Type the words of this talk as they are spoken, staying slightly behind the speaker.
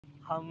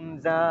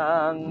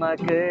함장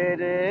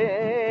마그르케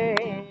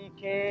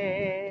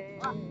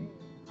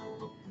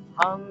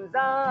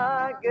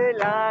함자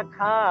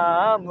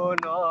글라카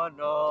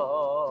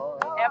무노노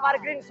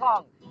evergreen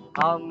song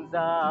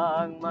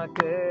함장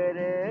마그르케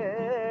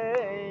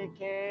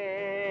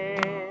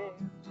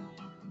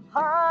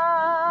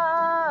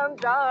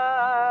함자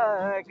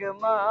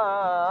그마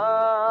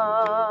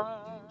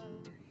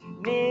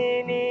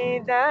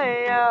니니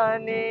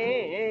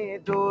다야니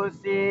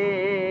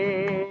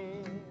두시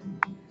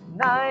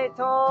나의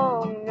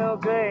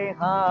통역의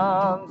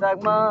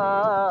함작마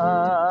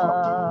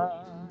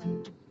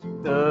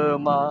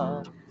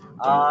드마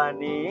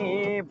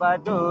아니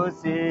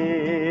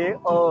바두시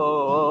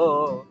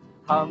오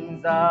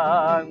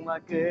함작마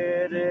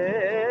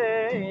그르게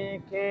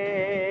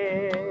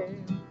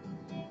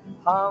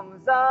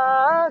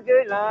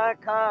함작을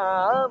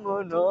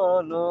라카무노노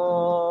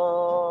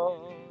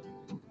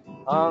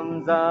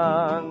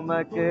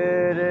함작마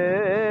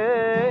그르게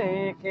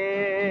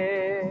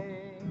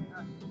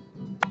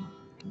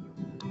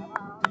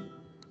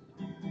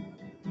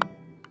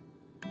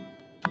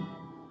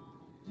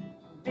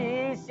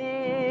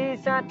비시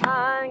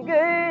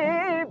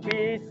사탕을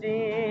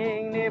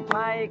비싱니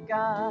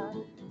파이까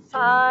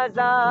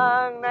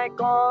사장 날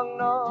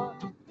공로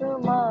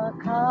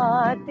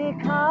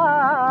음악하티카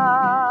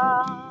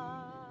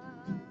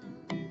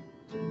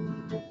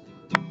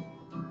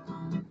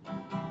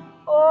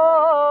오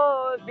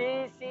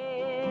비시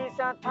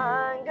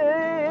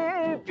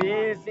사탕을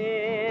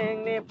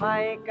비싱니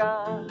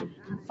파이까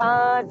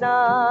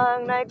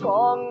사장 날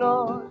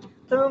공로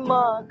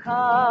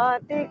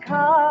음악하티카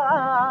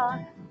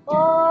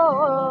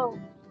오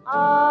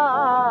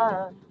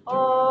아 오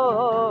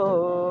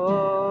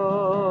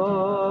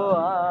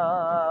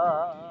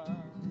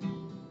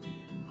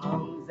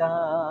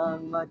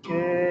함장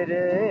마그르게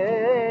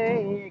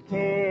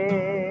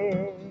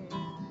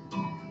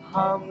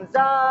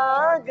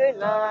함작을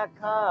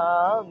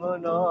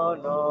라카무노노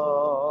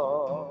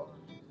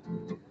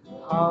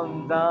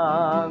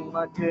함장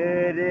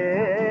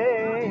마그르게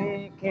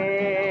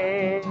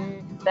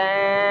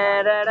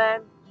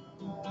따라란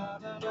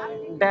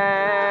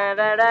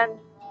따라란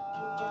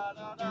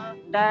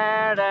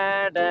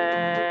따라란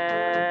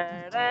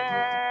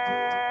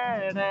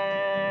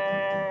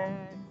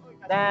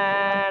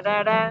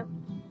따라란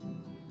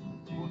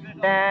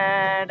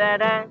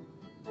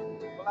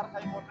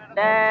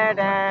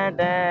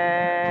따라란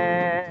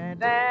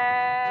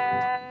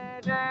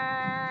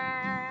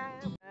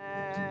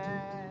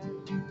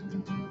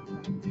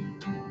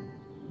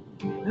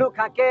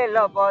루카케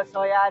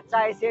러버서야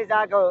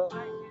짜이시자고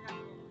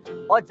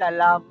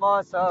어잘라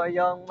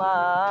모서영마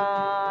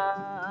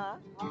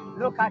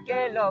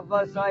루카케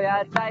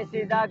러버서야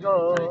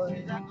짜이시자고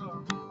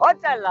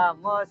어잘라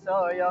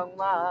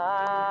모서영마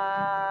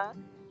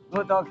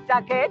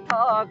구독자께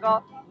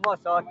터거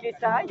모서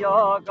기사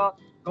요거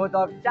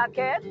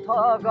구독자께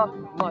터거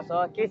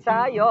모서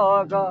기사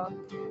요거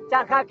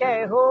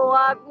짝하게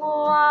후악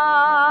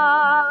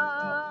무악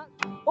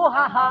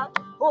오하하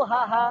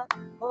오하하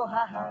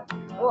오하하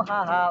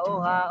오하하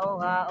오하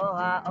오하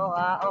오하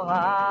오하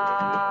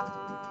오하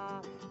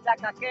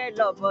짝하게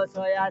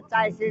러버서야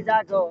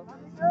짜이시자고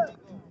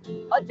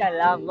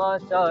어잘라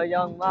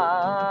모서영마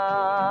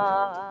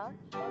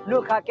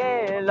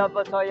루카케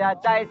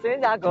러버서야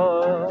짜이시자고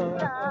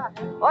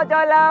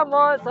어잘라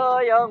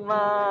모서영마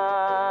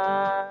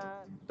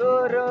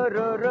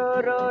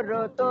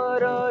또로로로로로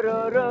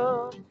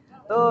또로로로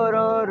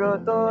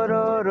또로로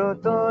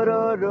또로로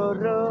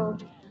또로로로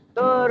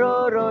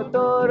또로로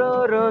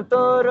또로로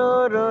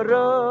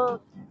또로로로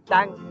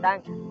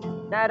땅땅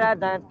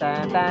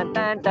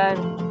따라단딴딴딴딴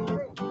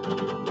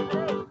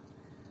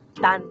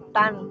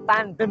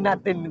딴딴딴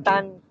뜨나뜬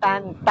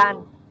딴딴딴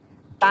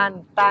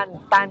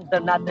딴딴딴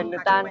뜨나뜬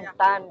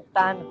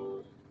딴딴딴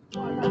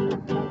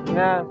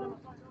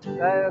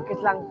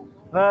kislang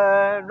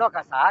no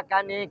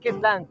kasakani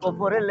kislang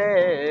kupurle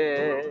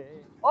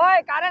oi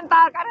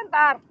karentar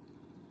karentar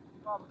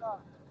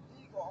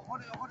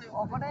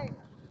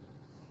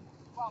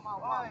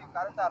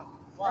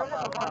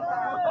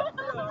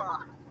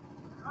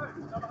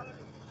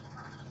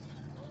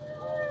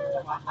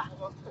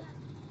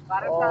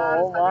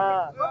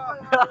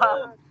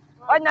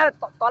oi na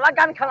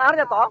tolakan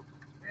khanarnya to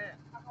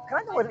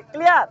kan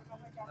clear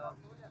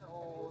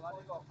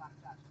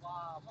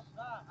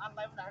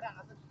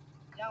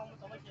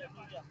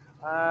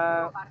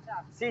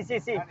C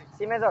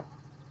major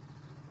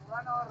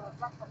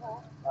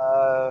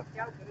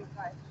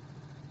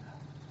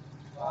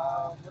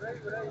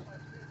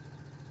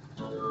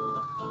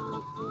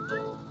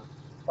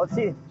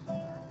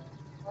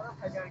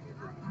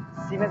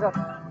C major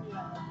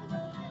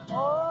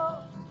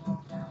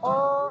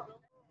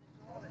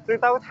từ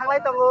tàu thang lấy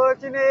tàu ngồi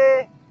chi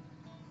nè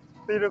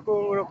từ được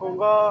cùng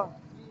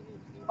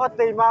có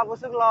tìm mà bố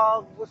sức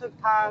lo bố sức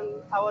thang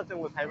ao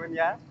chừng một thầy bên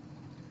nhá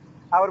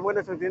ao muốn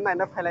được sự tiến này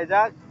nó phải lại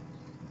giác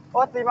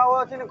tìm mà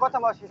chi nè có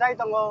thằng mà xì say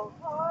tàu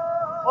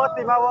ngồi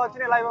tìm mà chi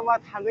nè lại mà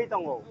thang ấy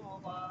tàu ngồi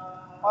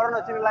nó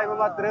chi nè lại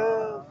mà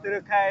từ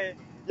khai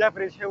gia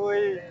đình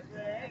chơi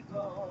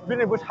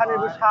bini busa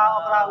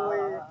orang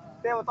we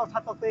teo tok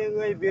satok te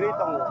we biri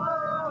tong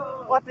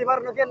oti bar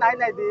no ke nai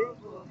nai di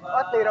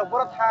oti ro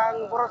bor thang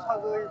bor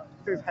sagui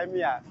tu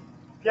saimia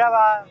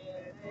piaba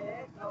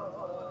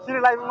sini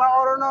lai ma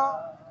orono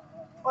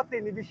oti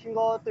ni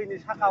bisingo tu ni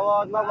sakawo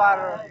mabar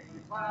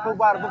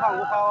kubar bukang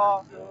bukawo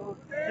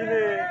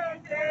sini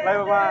lai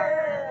ma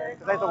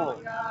kai tong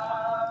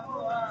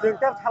जों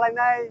टेप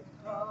सालायनाय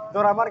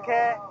दरा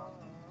मारखे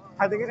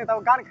थाइदिंनि जों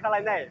गान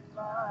खालायनाय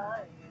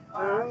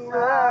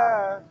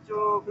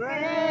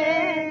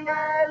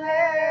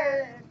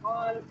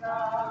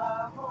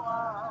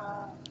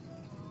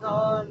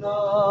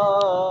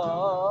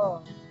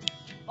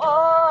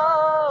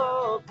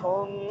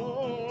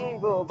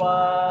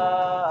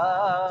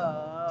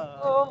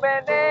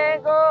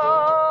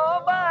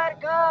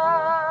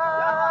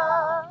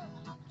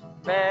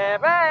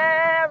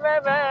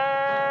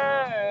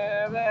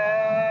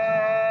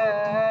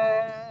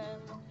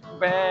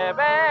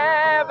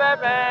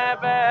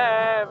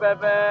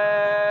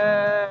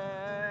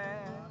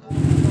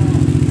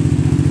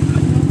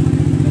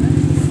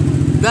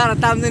Dar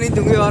tam ni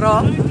tunggu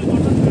orang.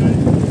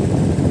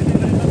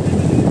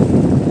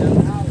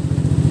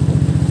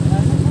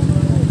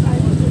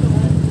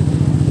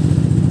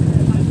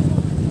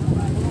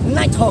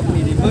 Nai thok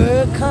ni di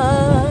berkha,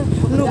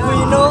 nukui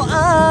no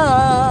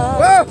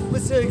a.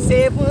 Besuk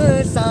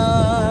sebusa,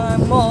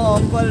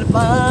 mokol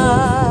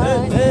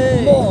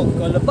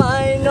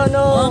bai no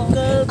no,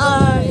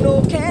 anu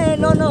ke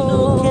no no.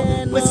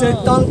 Besuk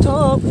tong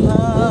thok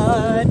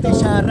pai, te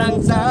sarang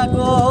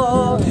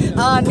jago,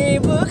 ani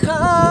berkha.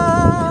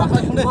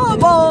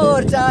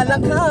 Kobor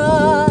jalaka,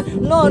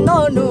 no no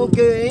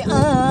nukui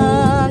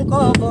an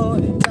kobor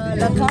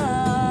jalaka,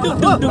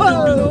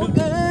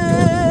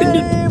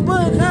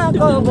 berkha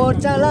kobor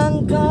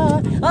jalangka,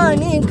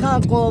 ani kha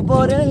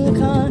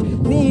koborengka,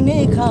 nini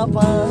kha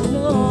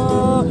pano,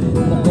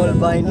 mokol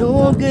bai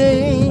nukui,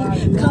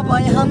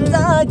 kapai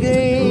hamza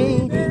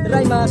gei,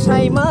 raima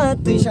saima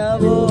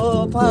tishabo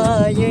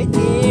paye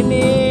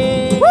tini.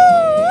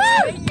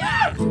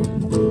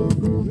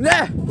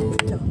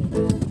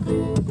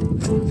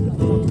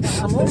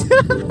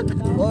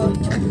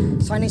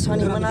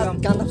 Sani mana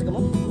gantap sih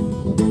kamu?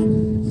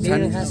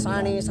 Sani.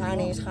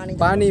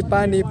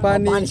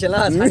 Pani.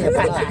 Jelas.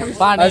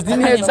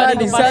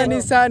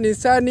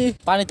 Sani.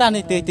 Pani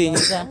tani titi.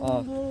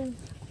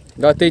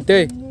 Gak titi.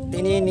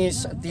 Tini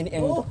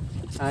yang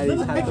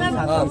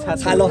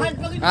Salo.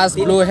 As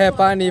blue hai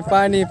pani.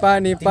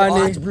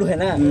 As blue hai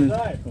na.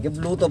 Ke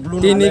blue to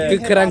blue. Tini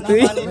kekerang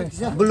tui.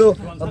 Blue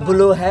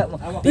hai.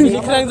 Tini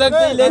kerang jak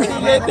tui leti.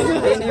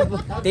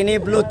 Tini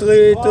blue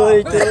tui.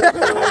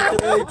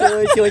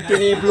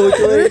 Tini blue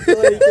tui.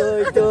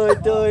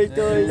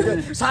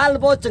 Sal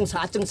bo jeng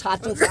sa.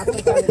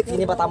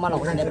 Tini pertama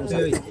nak saya nak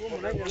sui.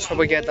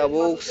 Sobat kita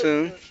bu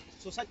seng.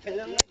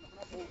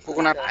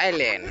 Coconut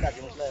Island.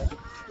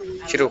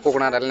 Ciru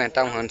Coconut Island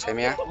tahu kan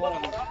saya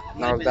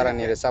Narok darah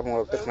ni resap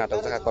mau tuk nak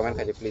tahu saya komen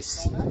kali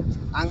please.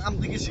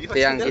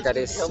 Tiang kita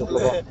des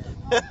sebelum.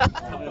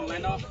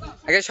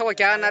 Agar sobat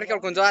kita narik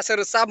kalau kunjung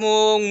asal resap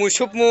mung,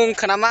 musup mung,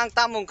 kenamang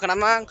tamung,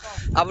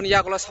 abun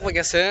ya kalau sobat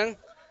kita seng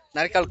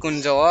narik kalau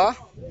kunjung,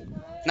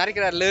 narik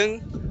kita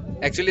leng,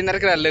 actually narik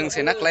kita leng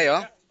senak lah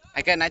yo.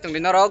 Akai naik tong di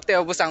Narok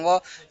teo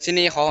busanggo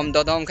sini hom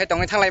dodong kai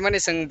tong thang lai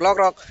mani seng blog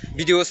rock,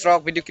 video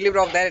clip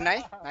rock dari nai.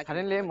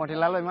 Kalian le model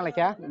lalu emang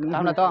lagi ya?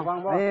 Tahu na to?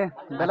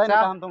 belai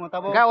na tam tong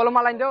tabo Gak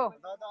ulama lain jo.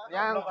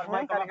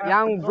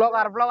 Yang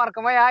blogger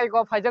kemai ay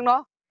ko phajang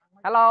no.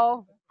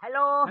 Hello.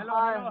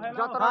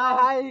 Jotono.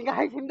 Hai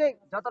ngai simdik.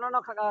 Jotono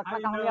no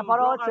kakaknya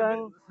paro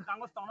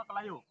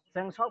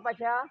jeng sok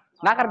baca.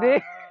 Nakar di.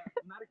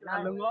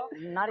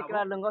 Narik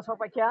lenggo sok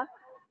baca.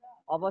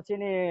 Obo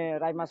sini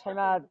raima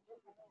saima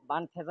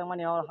ban thejang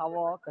mani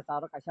hawo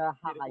kesaro kaisa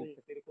hai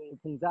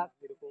pungjak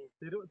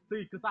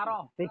tui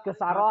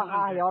kesaro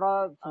ha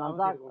yoro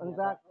sanjak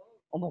enjak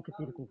omo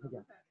ketir ku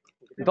puja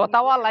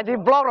Dotawa lagi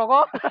blog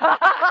roko.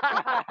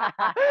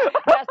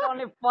 That's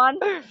only fun.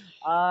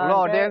 Lo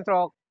audience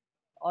rok.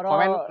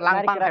 Komen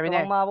langpang hai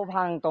bine. Ma bu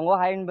phang tongo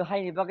hai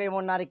ni bagai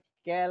mon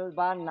narikel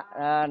ban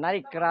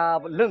narikra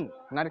lung.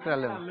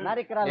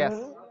 Yes.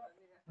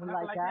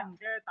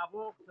 Mulaikan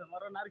tabo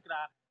semaro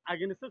narikra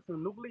agene suk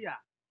nuklia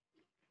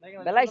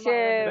belai se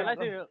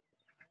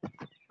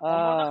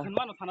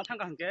khunmano thana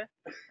thangka hangke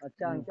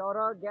acha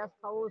choro guest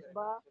house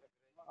ba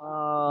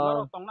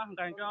maro tongna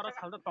hangka hangke aro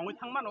salda tongoi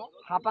thangmano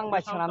hapang ba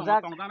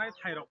sanamjak tongdanai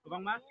thairok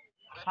kubangma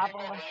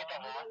hapang ba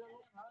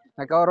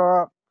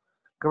Nakaro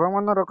kebang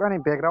mana rok ani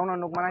background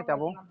nuk mana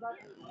tabu.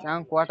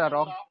 Yang kuat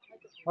rok.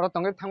 Oro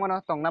tongit thang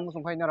mana tong nam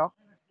musung khai na rok.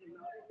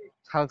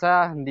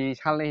 Salsa hindi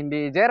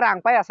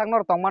jerang pa ya sang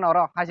nor tong mana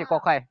oro hasi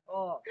kokai.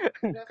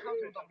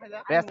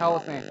 Rest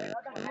house nih.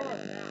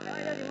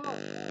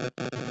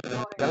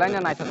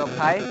 Belanya naik satu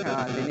kai,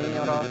 ini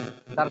orang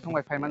dar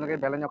thungai fai mana ke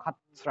belanya khat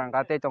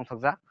serangga te jong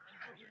sakja.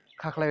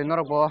 Kaklai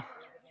norok bo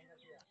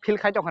fil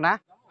khai jok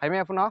kana, fai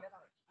me puno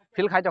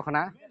fil khai jok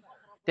kana.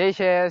 Te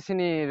se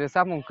sini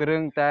resap mung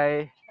kereng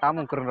tai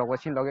tamung kereng rok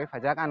sin loge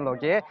fajak an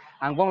loge,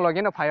 angbong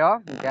loge no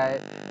fayo, kai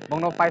bong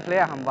no pai play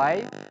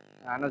Hmabai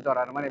no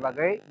jora mani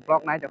bagai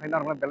blog nai jokai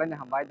normal belanya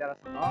Hmabai dara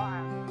sono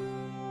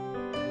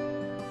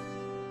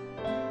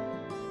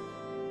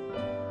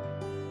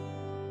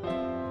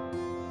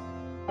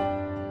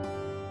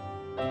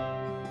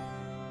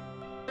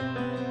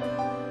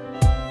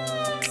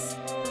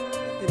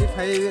ini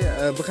fai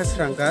bekas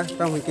rangka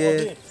tang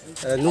ke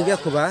nugya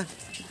khoba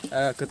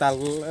ketal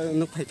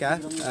nuk fai ka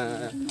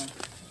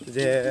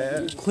je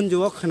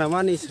khunjuo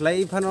khnamani slai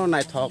phano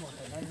naithok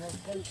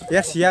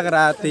yak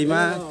siagra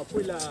teima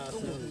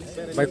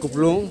bai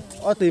kuplung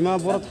o teima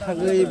bor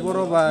thagei bor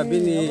ba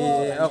bini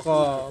ako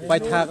bai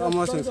thak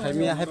amo sung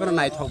saimi hai phano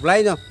naithok blai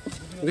no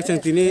nge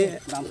chung tini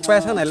pa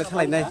sang nai la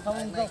thlai nai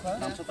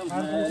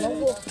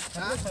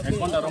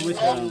ekon da romui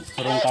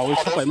rong tawi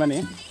sapai mani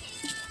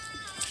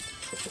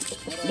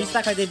bisa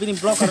kaje bini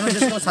blog karena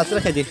just satu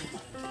kaje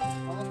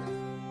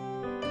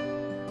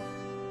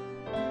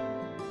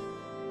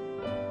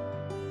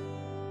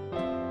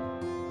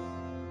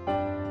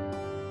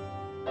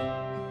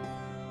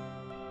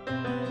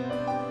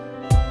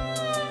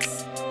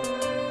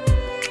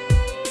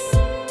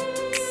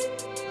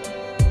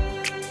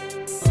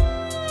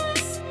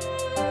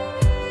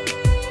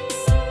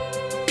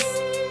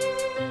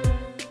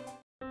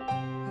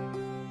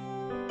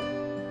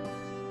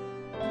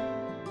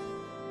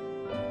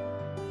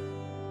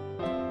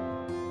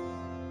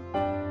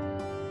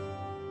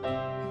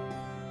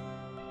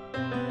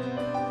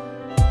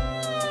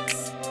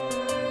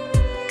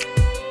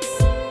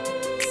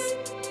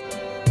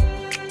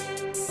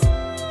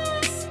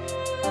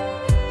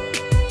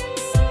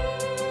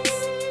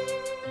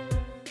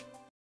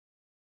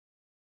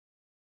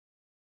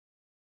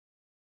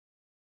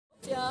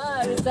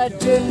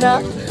सजना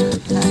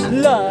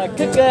लाख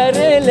कर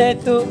ले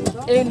तू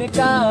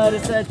इनकार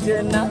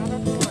सजना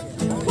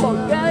हो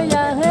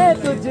गया है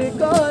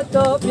तुझको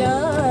तो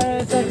प्यार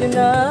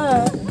सजना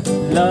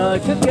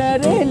लाख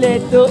कर ले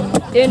तू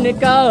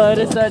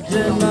इनकार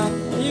सजना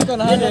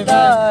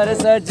इनकार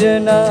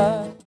सजना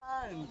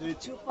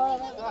छुपा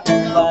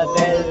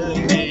बादल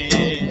में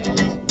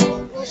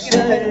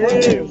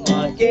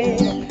शर्मा के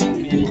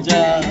मिल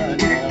जाना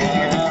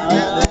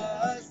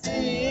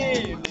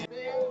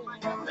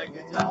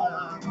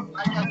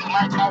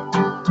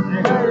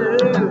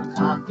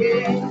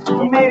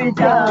मेरी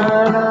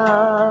जाना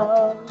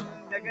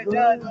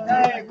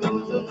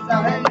गुमसुम सा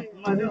है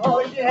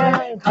मदहोश है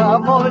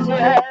खामोश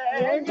है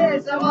ये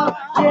समा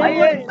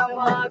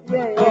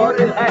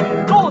और है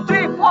 2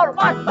 3 4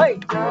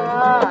 5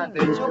 चांद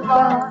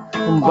छुपा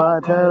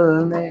बादल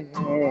में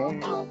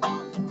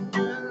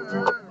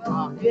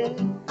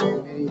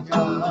मेरी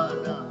जाना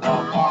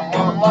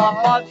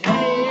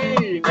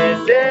सीने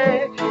से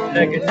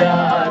लग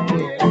जाती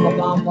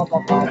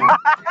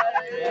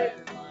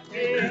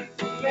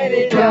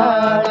मेरी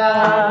जाना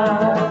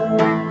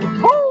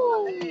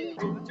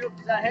चुप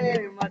सा है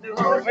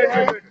मदहोश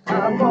है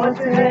खामोश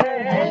है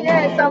ये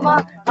समा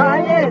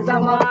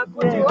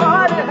कुछ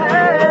और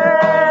है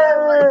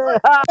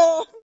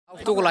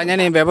tu ko lanya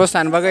ni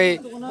ବ୍ୟବସ୍ଥା bagai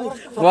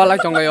wala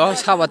chongai o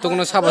saba tu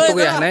no saba tu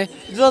ya nei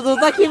जो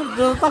ta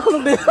khulu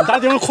de 다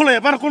지금 콜에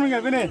바로 코는 게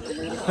아니네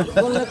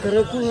콜라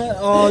그렇고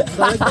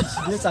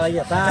네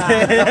잘이야 다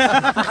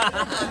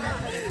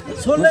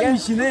솔레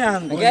미시네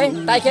양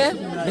오케이 타이케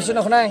미시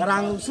너코나이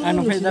랑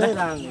페이다레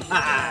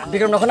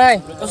비그럼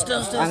너코나이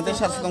안돼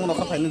샤스 동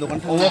놓고 파는 도간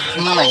오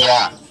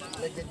하나야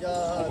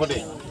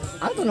어디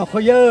안도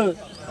너코여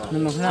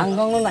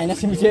안강 너 나이나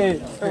심이체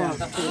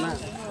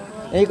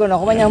이거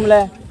너코 마냐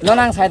홈래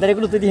너랑 사이다레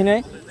그 루트디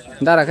네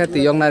dara kha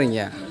tiyong na ring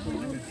ya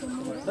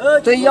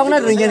tiyong na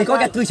ring ni ko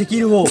ka tu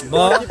siki ru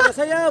bo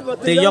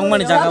tiyong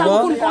mani jaga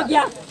bo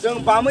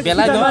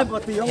belai do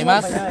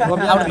hemas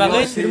out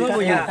bagai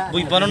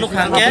bui bono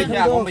khangke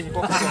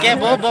ke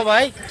bo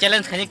bai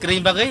challenge khani kring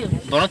bagai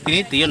bono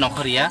tini tiyo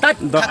nokhriya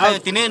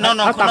tini no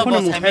nokhono bo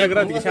saime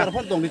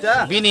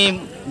bini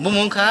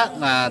bumung kha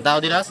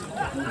ADHIRAJ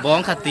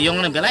bong kha tiyong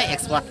ne belai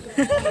expert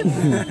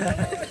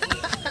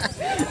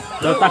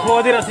do takho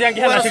ADHIRAJ yang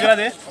kha nasikra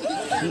de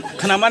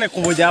खानामाने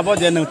कोबो जाबो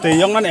जे नों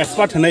तयंगन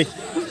एक्सपर्ट हनै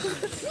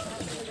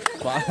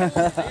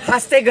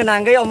हास्ते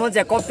गोनांगै अमो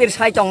जे कपिर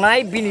साइ तंनाय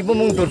बिनिबो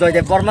मुं दुजय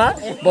दे बर्मा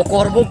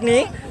बकरबुकनि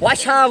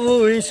वासाबु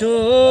इसु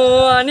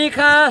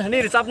अनिखा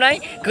निरसाबनाय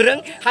गोरों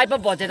हाइबो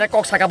बजेटा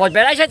कक्साका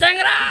बजबेराय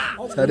सेंग्रा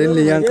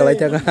suddenly yang kalai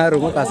jaga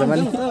rumah kasaman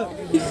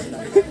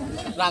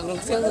रांगरुं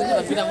सेंग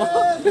बिनाबो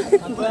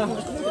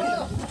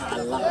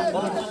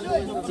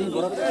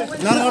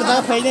नन गर्दा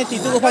फैले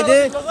तितुको फाइदे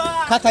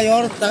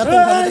खाथायर तागतो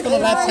फाइदे कोनो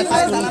लाइभ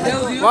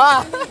सक्सेसफुल wah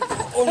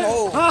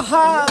हा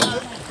हा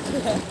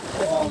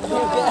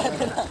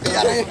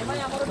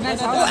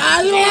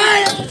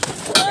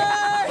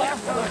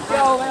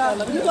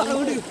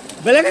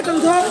बेलेगे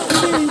तुमथ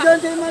इंजन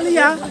ते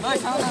मालिया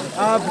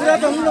पूरा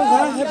तुम लोग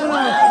है तो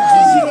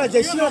सिरा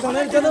जैसिया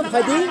थाने जन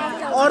फाइदे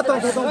और तुम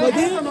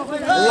फाइदे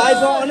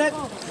लाइव अनेक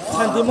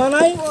शांति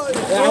मनाई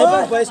आइबो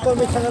वॉइस कॉल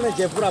में थाने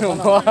जे पूरा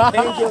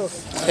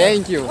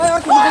thank you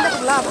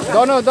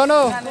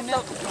dono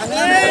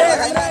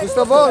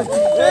Gustavo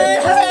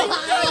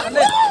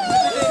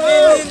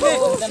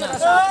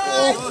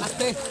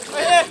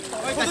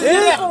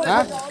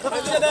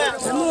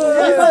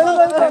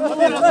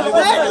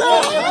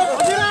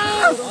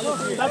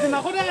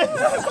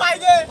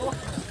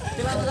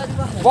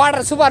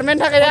Water Superman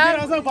tak ya?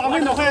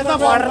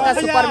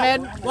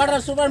 Water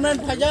Superman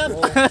aja.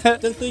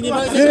 Tentu ini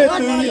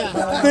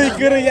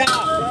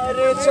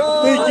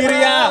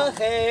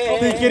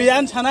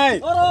kirian sanai.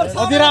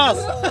 Adiras,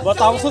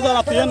 बताओ सो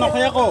जरा तुझे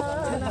नखया को.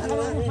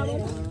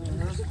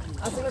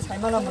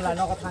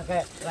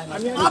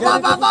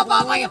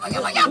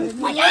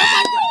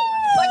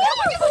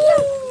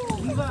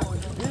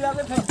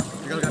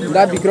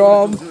 Udah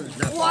Bikrom.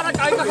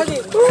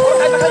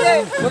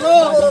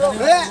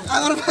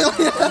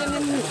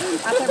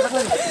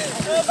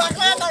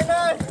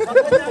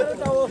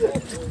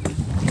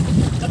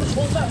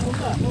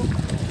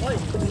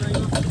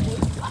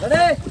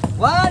 Ready?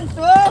 1,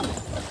 2,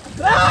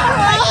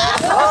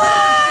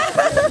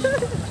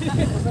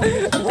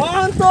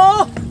 1,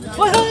 2.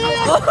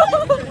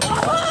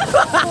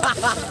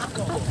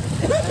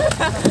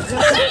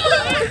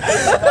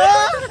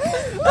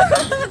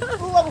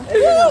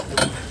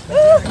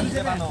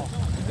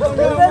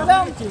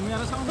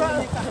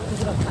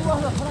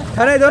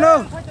 Thằng này Jotono.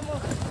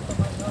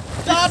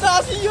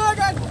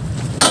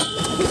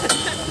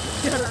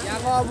 Yang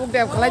mau bung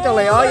đẹp lấy cho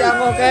lấy ó, yang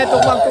mau cái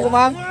tung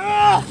băng.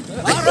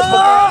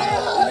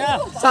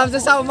 Sam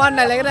sau man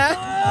này lấy cái đấy.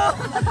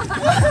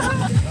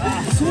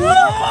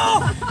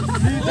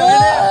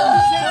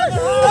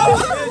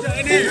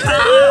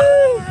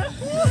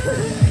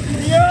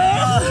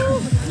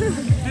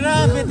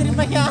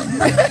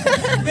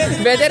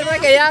 Beter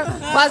pakai yang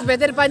pas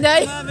beter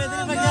panjai.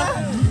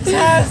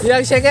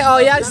 Yang second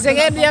yang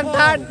second yang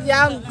third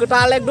yang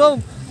kita leg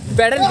dum.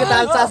 Better kita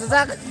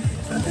sasak.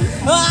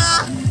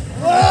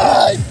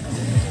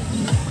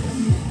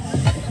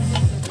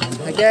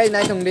 Oke,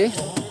 naik dong di.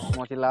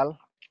 Motilal.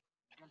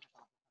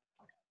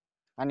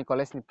 Ani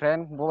college ni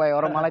friend, boy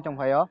orang malai cong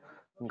payo.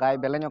 Gai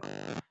belanya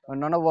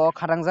nono bo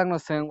kadang jang no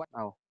seng.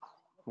 Au.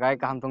 Gai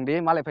kaham tong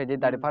di malai paje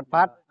dari pat.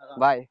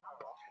 Bye.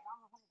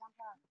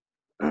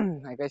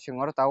 Ai kai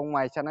singor taung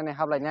mai chana ne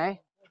hablai nyai.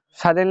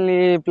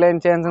 Suddenly plane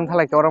change jeng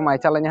thalai ke orang mai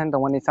chalanya han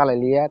tong ni chalai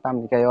liya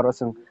tam kai orang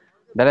seng.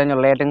 Belanya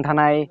leteng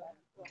thanai.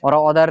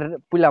 Orang order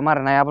pula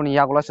mar nai abon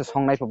yagulo se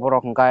songnai po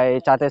borok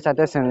gai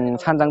chate seng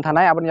sanjang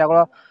thanai abon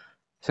yagulo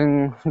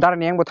seng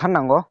darani yang bo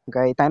thanango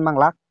gai time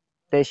manglak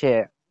te se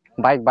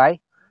bike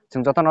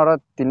जों जतनर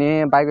तिनि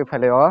बाइक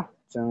फैलायो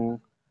जों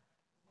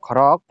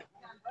खरक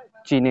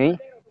चिनि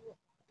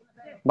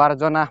 12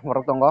 जना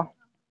बरक दंगो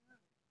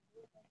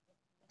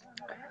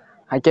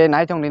हाइके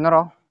नाय थंग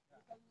दिनरो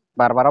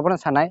बारबो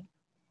सानाय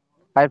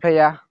बाइक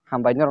फैया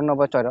हामबाय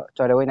नरनबो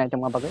चरेवै नाय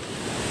थंग बागै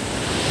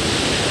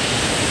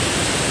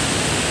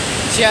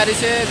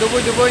सियारिसे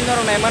दुबुय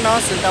नरन नाय मानो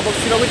सिंताबो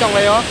फिरगै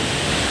दंलायो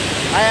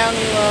आं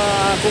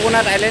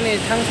कोकोनाट आइलैंड नि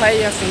थांफाय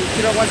सिं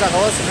फिरगै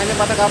जागाव सिंहानि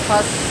बाथाका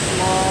first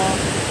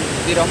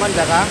di Roman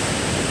jaga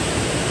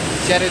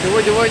siari duwe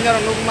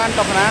nyorong nukman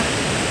tokna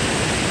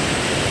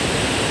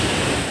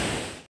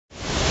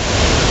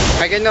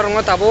kage nyorong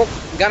tabuk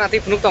ganati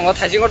phunuk tongo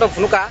thajingo to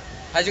phunuka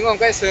thajingo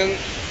kai seng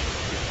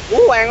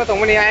ayang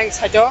tongmani ayang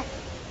sajo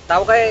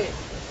tabu kai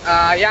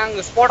yang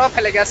sport of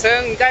phelega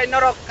seng kai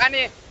norok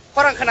ani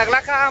korang khanak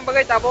laka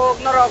bagai tabuk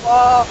norok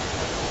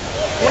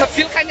mona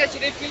feel khanya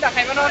chiri feel da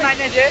khaimano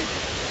nanya je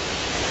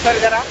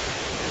sardara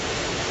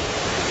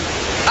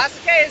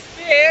aske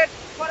speed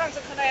orang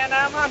sekenanya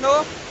nama no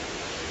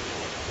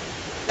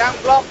yang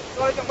blog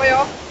sorry coba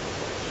yo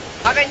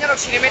agak nyerok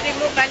sinematik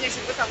look nanya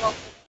sih tango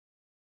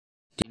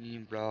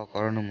ini blog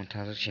orang nomor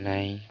satu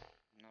sinai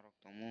norok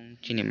tomong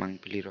cini mang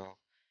pilih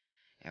rok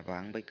ya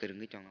bang baik kereng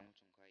ke jangan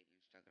cungkai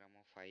Instagram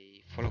mau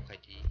follow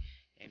kaji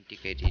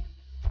MTK Edit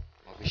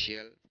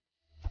official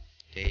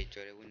jadi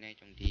coba winai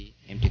cong di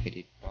MTK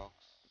Edit blog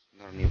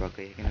norni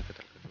bagai kena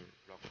ketal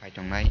blog file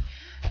cong nai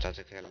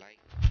caca ke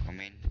like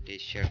comment di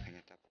share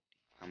kena tap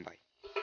Hmabai